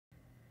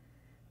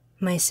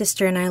My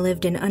sister and I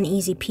lived in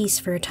uneasy peace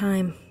for a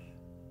time.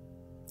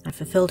 I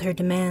fulfilled her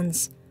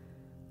demands,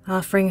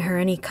 offering her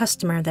any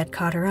customer that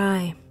caught her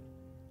eye.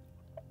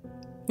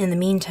 In the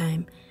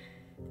meantime,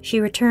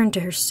 she returned to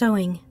her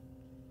sewing,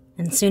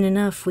 and soon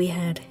enough we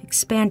had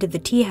expanded the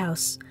tea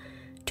house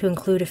to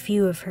include a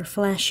few of her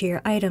flashier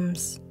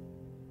items.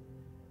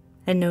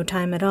 In no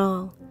time at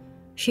all,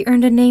 she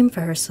earned a name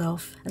for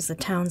herself as the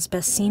town's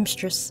best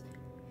seamstress,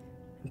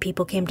 and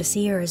people came to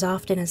see her as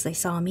often as they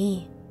saw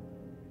me.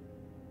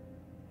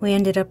 We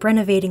ended up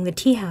renovating the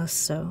tea house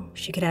so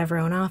she could have her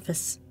own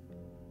office.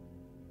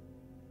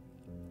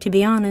 To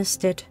be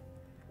honest, it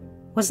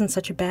wasn't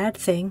such a bad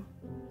thing,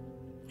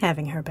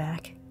 having her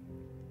back.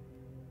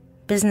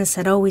 Business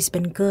had always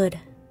been good,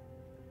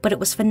 but it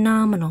was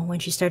phenomenal when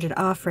she started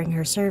offering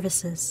her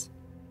services.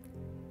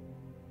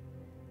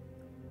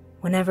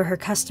 Whenever her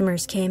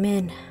customers came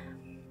in,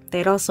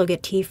 they'd also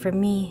get tea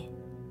from me.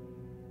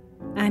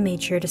 I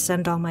made sure to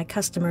send all my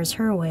customers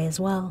her way as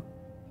well.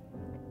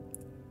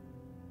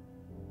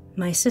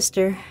 My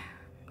sister,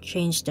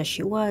 changed as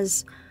she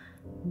was,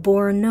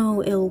 bore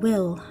no ill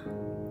will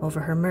over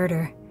her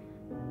murder.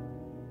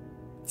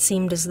 It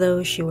seemed as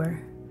though she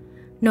were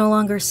no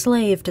longer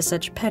slave to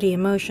such petty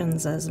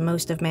emotions as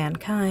most of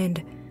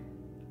mankind.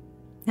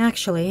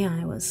 Actually,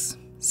 I was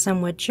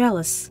somewhat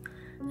jealous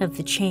of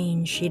the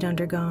change she'd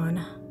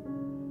undergone.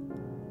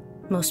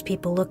 Most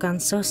people look on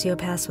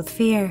sociopaths with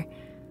fear,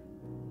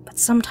 but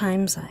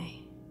sometimes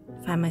I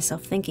find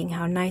myself thinking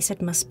how nice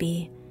it must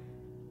be,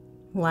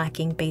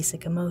 lacking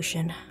basic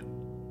emotion.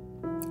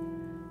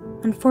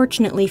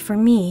 Unfortunately for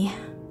me,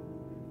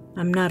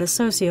 I'm not a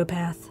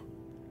sociopath.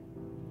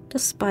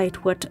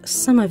 Despite what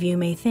some of you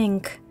may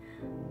think,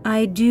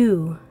 I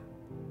do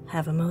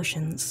have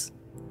emotions.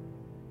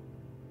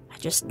 I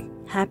just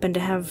happen to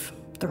have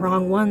the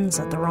wrong ones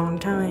at the wrong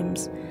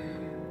times,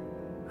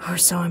 or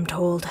so I'm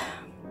told.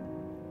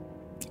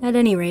 At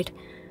any rate,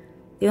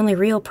 the only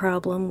real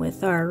problem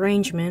with our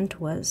arrangement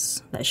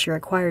was that she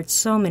required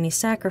so many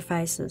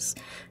sacrifices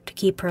to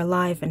keep her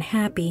alive and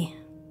happy.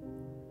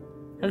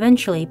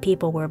 Eventually,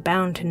 people were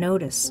bound to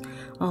notice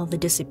all the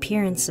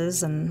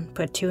disappearances and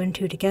put two and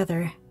two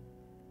together.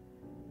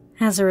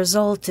 As a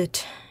result,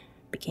 it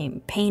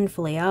became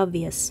painfully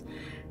obvious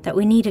that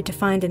we needed to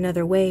find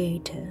another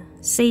way to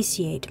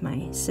satiate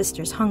my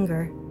sister's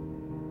hunger.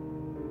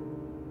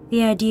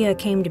 The idea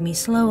came to me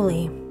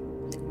slowly,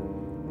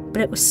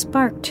 but it was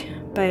sparked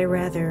by a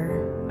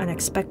rather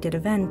unexpected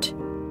event.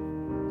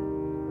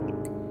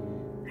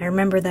 I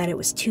remember that it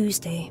was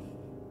Tuesday.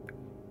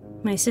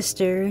 My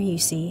sister, you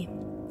see,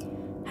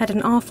 had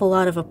an awful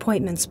lot of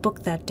appointments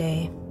booked that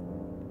day,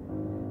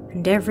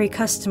 and every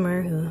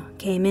customer who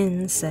came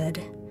in said,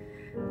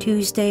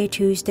 "Tuesday,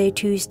 Tuesday,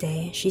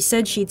 Tuesday. She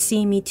said she'd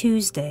see me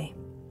Tuesday."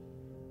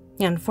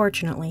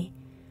 Unfortunately,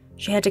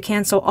 she had to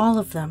cancel all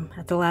of them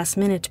at the last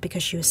minute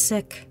because she was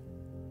sick.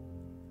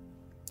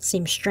 It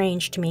seems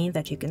strange to me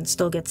that you can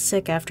still get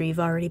sick after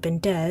you've already been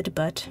dead,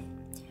 but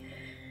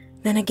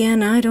then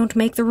again, I don't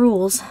make the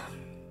rules.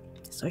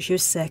 So she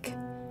was sick,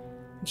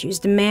 and she was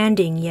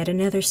demanding yet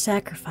another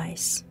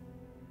sacrifice.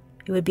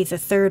 It would be the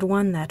third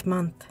one that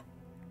month.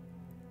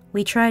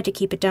 We tried to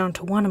keep it down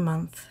to one a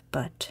month,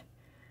 but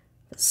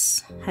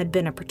this had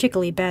been a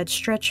particularly bad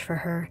stretch for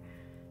her,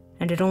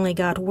 and it only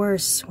got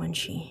worse when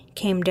she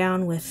came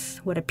down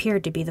with what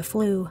appeared to be the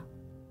flu.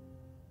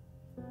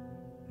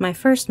 My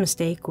first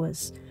mistake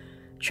was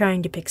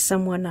trying to pick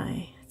someone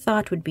I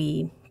thought would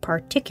be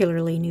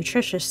particularly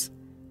nutritious,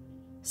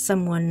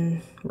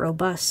 someone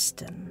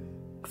robust and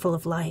full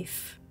of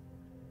life,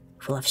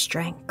 full of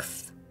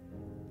strength.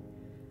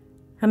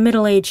 A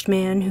middle-aged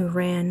man who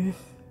ran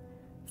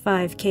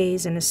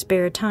 5Ks in his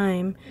spare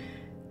time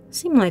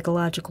seemed like a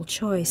logical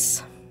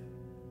choice.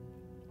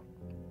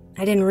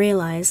 I didn't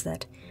realize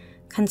that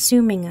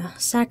consuming a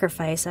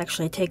sacrifice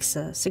actually takes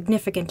a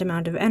significant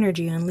amount of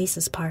energy on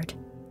Lisa's part.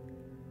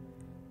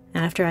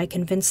 After I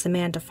convinced the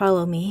man to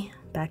follow me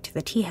back to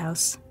the tea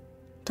house,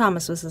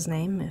 Thomas was his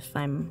name, if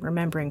I'm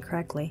remembering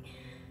correctly,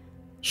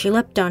 she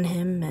leapt on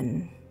him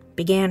and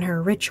began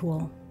her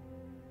ritual.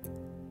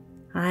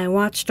 I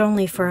watched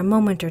only for a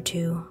moment or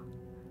two,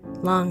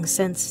 long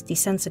since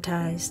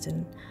desensitized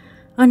and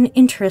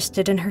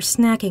uninterested in her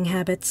snacking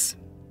habits,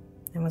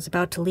 and was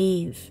about to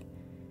leave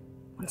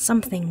when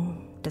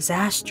something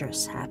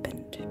disastrous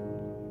happened.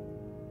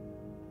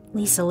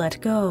 Lisa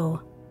let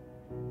go.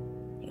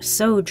 It was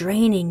so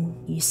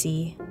draining, you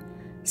see,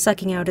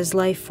 sucking out his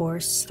life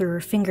force through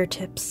her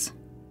fingertips.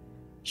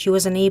 She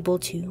wasn't able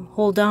to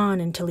hold on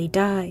until he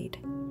died.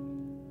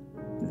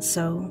 And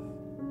so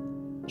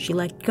she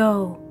let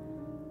go,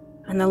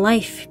 and the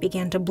life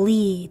began to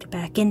bleed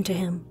back into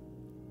him.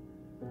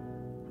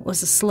 It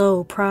was a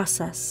slow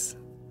process,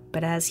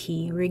 but as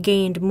he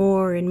regained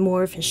more and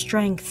more of his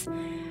strength,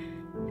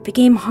 it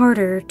became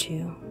harder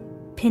to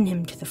pin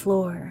him to the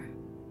floor.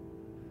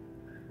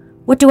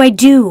 "What do I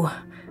do?"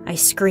 I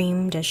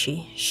screamed as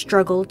she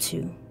struggled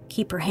to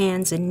keep her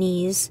hands and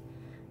knees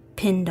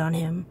pinned on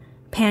him,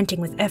 panting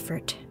with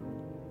effort.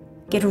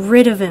 "Get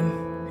rid of him.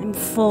 I'm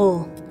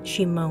full,"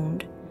 she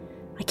moaned.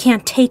 I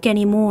can't take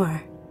any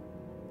more."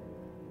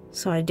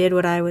 So I did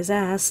what I was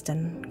asked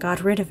and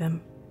got rid of him.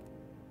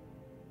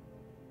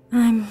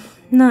 I'm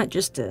not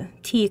just a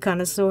tea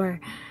connoisseur.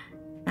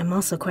 I'm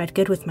also quite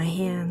good with my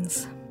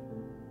hands.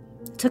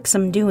 It took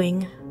some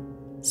doing,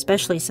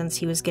 especially since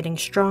he was getting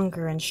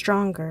stronger and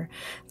stronger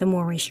the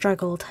more we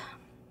struggled.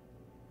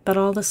 But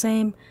all the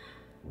same,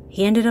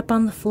 he ended up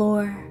on the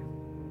floor,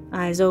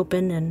 eyes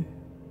open and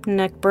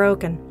neck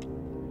broken.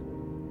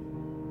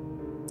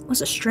 It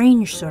was a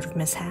strange sort of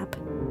mishap.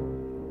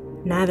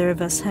 Neither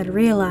of us had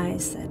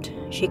realized that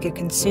she could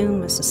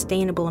consume a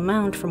sustainable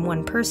amount from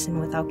one person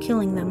without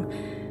killing them.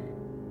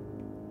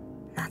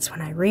 That's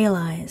when I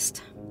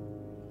realized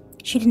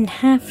she didn't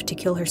have to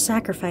kill her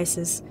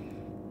sacrifices.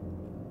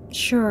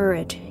 Sure,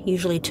 it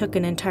usually took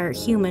an entire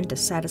human to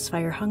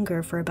satisfy her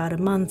hunger for about a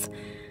month,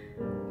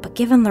 but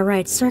given the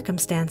right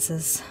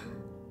circumstances,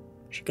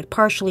 she could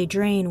partially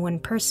drain one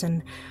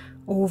person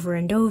over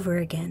and over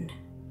again.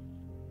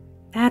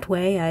 That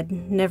way, I'd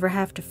never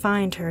have to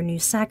find her new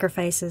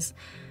sacrifices,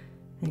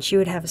 and she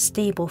would have a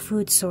stable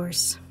food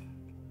source.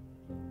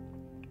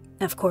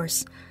 Of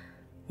course,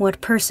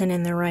 what person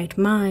in their right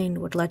mind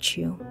would let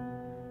you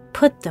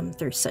put them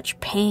through such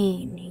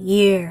pain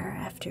year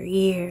after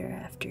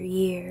year after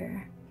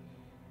year?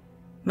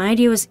 My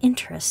idea was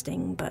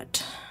interesting,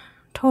 but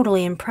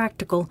totally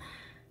impractical,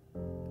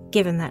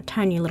 given that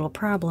tiny little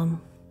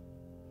problem.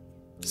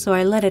 So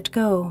I let it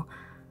go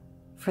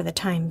for the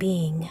time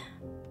being,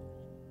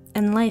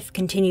 and life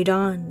continued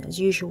on as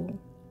usual.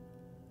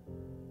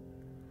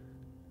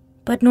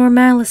 But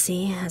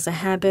normalcy has a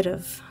habit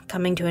of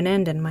coming to an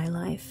end in my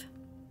life.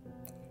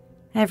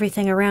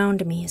 Everything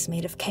around me is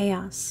made of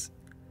chaos,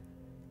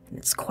 and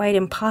it's quite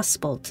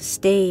impossible to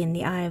stay in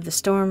the eye of the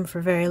storm for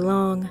very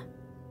long.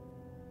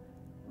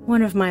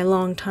 One of my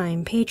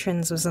longtime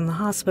patrons was in the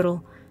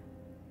hospital.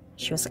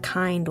 She was a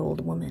kind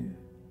old woman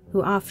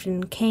who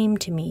often came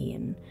to me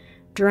and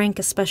drank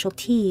a special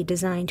tea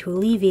designed to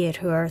alleviate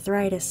her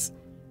arthritis.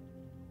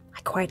 I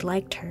quite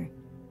liked her.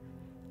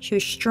 She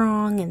was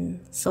strong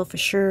and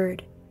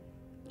self-assured.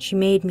 She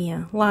made me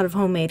a lot of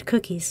homemade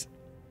cookies.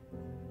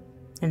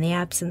 In the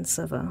absence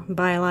of a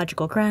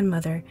biological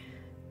grandmother,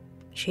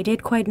 she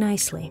did quite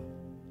nicely.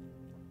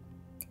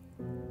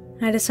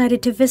 I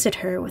decided to visit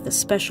her with a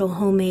special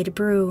homemade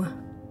brew.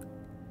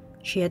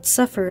 She had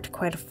suffered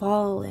quite a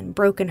fall and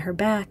broken her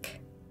back.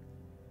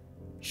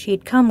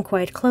 She'd come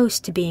quite close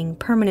to being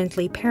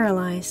permanently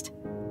paralyzed.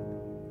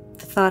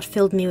 The thought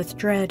filled me with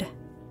dread.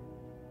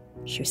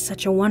 She was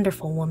such a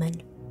wonderful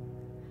woman.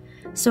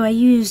 So I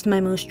used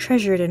my most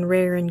treasured and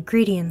rare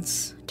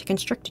ingredients to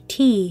construct a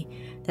tea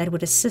that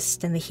would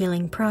assist in the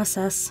healing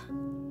process.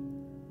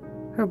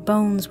 Her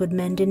bones would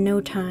mend in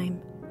no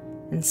time,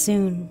 and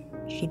soon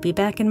she'd be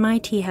back in my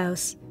tea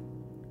house,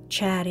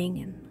 chatting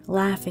and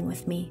laughing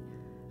with me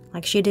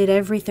like she did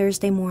every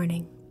Thursday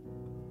morning.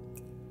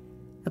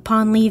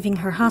 Upon leaving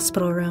her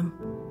hospital room,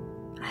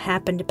 I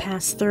happened to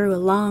pass through a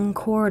long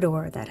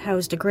corridor that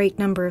housed a great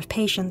number of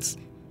patients,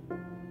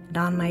 and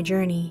on my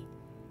journey,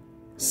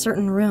 a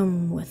certain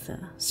room with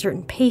a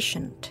certain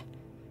patient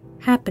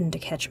happened to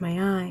catch my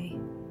eye,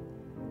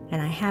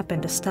 and I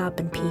happened to stop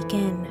and peek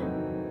in.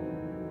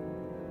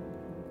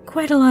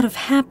 Quite a lot of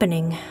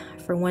happening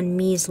for one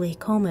measly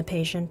coma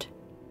patient.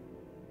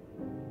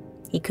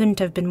 He couldn't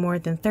have been more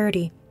than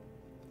 30,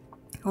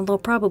 although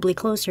probably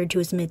closer to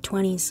his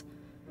mid-20s.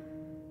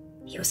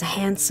 He was a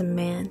handsome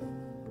man,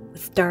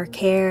 with dark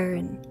hair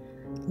and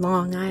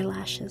long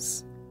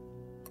eyelashes.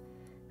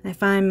 I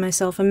find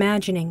myself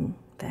imagining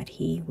that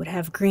he would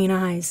have green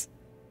eyes.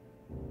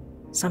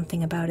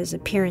 Something about his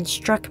appearance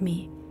struck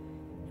me,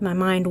 and my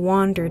mind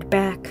wandered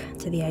back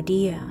to the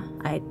idea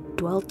I had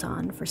dwelt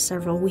on for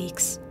several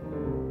weeks.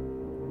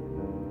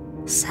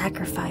 A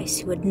sacrifice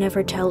who would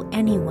never tell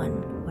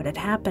anyone what had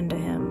happened to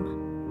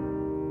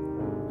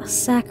him. A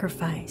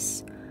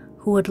sacrifice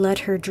who would let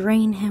her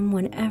drain him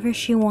whenever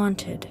she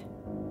wanted.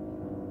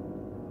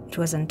 It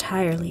was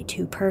entirely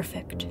too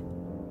perfect.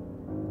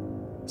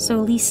 So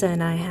Lisa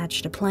and I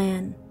hatched a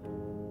plan,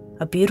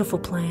 a beautiful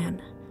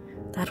plan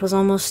that was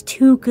almost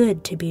too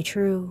good to be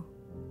true.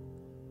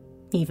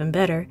 Even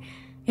better,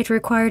 it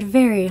required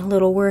very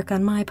little work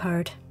on my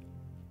part.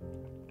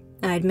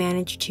 I'd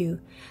managed to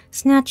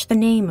snatch the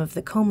name of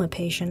the coma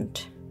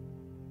patient,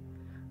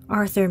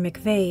 Arthur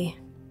McVeigh.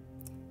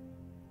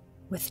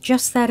 With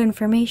just that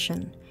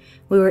information,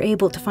 we were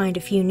able to find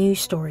a few news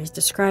stories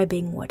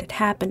describing what had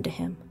happened to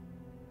him.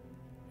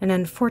 An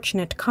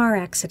unfortunate car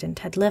accident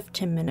had left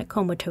him in a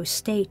comatose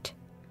state,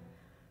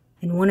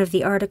 and one of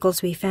the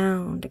articles we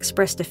found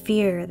expressed a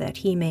fear that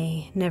he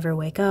may never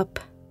wake up.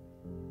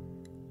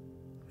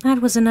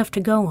 That was enough to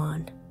go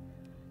on,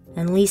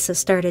 and Lisa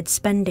started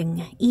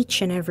spending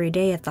each and every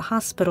day at the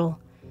hospital.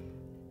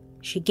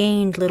 She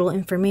gained little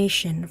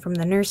information from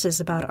the nurses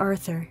about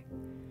Arthur,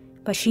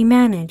 but she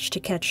managed to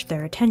catch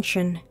their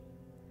attention.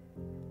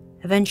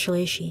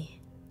 Eventually,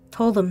 she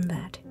told them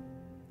that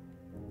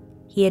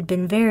he had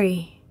been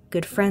very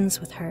good friends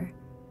with her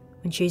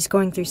when she was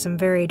going through some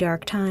very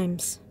dark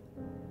times.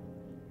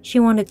 She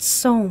wanted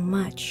so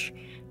much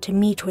to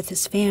meet with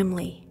his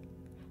family,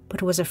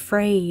 but was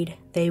afraid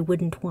they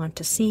wouldn't want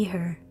to see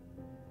her.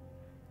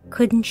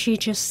 Couldn't she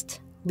just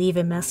leave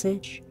a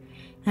message,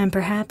 and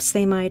perhaps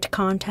they might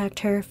contact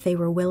her if they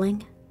were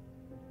willing?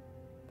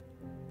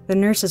 The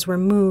nurses were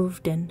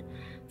moved and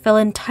fell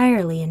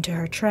entirely into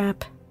her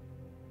trap.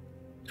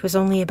 It was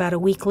only about a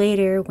week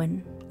later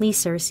when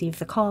Lisa received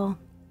the call.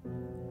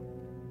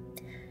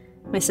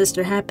 My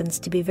sister happens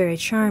to be very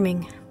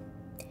charming.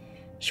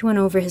 She went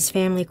over his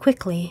family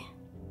quickly,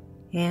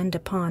 and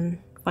upon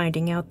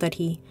finding out that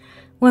he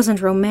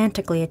wasn't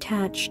romantically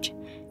attached,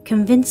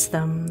 convinced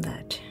them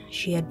that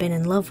she had been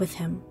in love with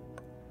him,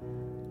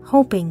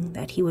 hoping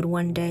that he would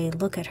one day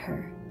look at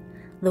her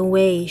the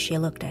way she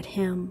looked at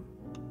him.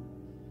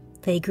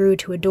 They grew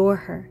to adore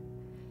her,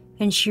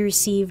 and she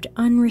received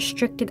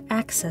unrestricted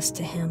access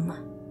to him.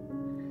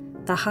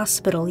 The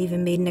hospital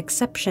even made an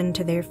exception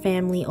to their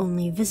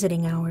family-only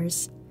visiting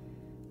hours,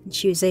 and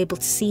she was able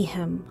to see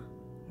him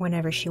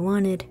whenever she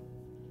wanted.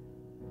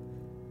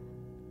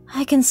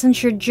 I can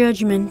sense your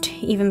judgment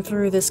even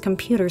through this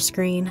computer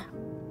screen.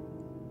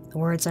 The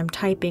words I'm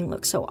typing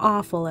look so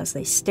awful as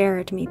they stare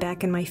at me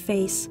back in my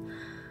face.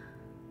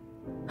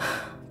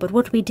 But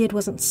what we did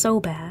wasn't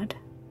so bad.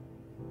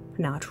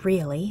 Not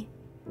really.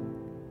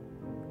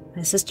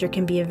 My sister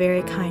can be a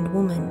very kind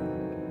woman.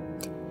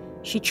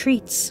 She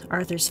treats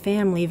Arthur's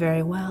family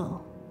very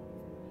well.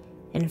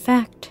 In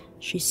fact,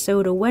 she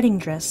sewed a wedding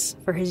dress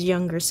for his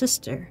younger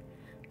sister,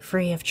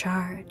 free of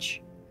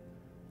charge.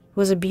 It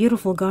was a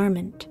beautiful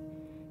garment,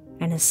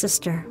 and his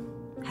sister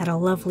had a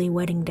lovely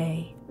wedding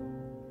day.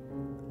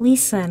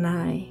 Lisa and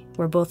I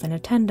were both in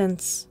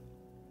attendance.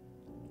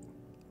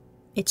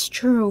 It's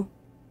true,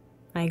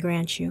 I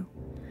grant you,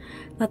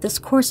 that this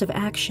course of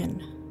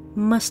action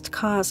must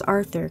cause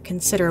Arthur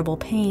considerable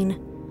pain.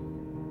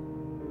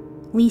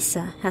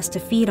 Lisa has to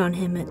feed on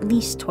him at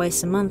least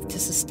twice a month to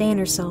sustain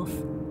herself.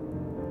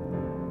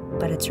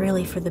 But it's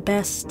really for the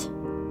best,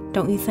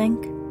 don't you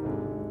think?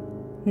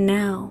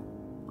 Now,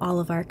 all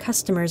of our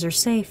customers are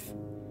safe.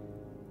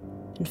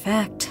 In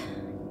fact,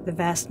 the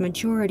vast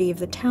majority of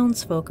the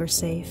townsfolk are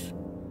safe.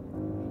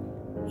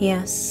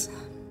 Yes,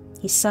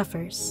 he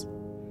suffers,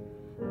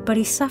 but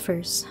he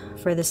suffers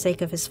for the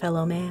sake of his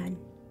fellow man.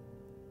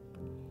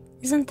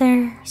 Isn't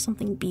there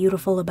something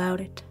beautiful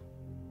about it?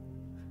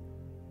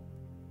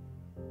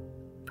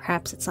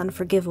 Perhaps it's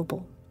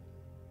unforgivable.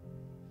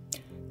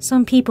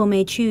 Some people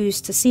may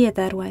choose to see it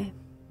that way.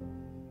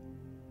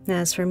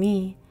 As for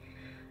me,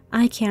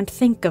 I can't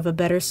think of a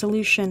better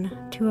solution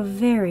to a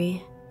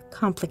very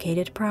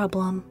complicated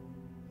problem.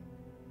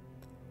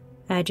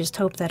 I just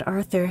hope that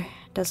Arthur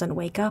doesn't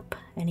wake up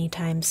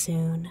anytime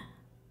soon.